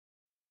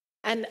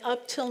And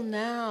up till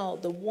now,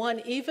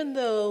 even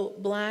though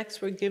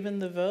blacks were given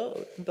the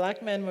vote,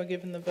 black men were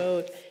given the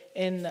vote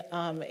in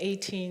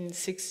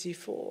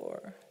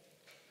 1864,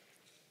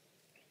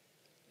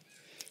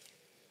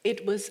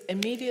 it was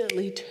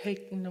immediately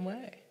taken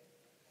away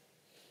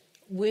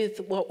with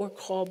what were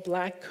called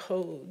black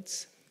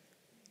codes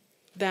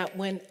that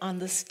went on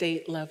the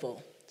state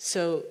level.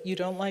 So you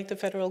don't like the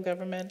federal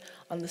government?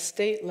 On the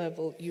state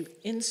level, you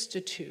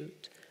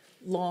institute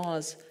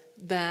laws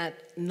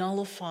that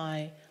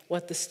nullify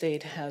what the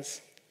state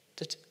has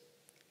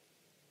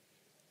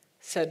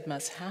said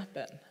must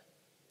happen.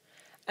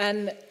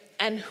 And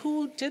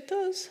who did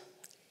those?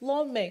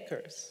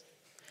 Lawmakers.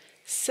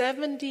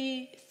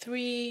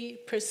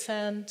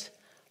 73%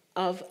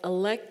 of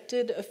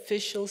elected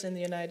officials in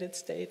the United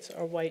States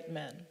are white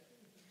men.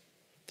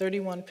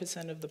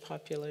 31% of the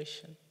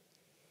population.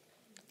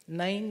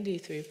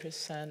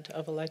 93%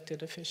 of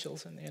elected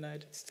officials in the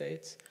United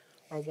States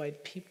are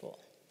white people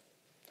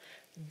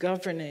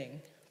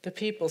governing the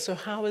people. So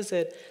how is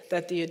it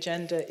that the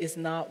agenda is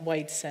not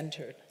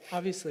white-centered?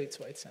 Obviously, it's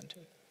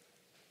white-centered.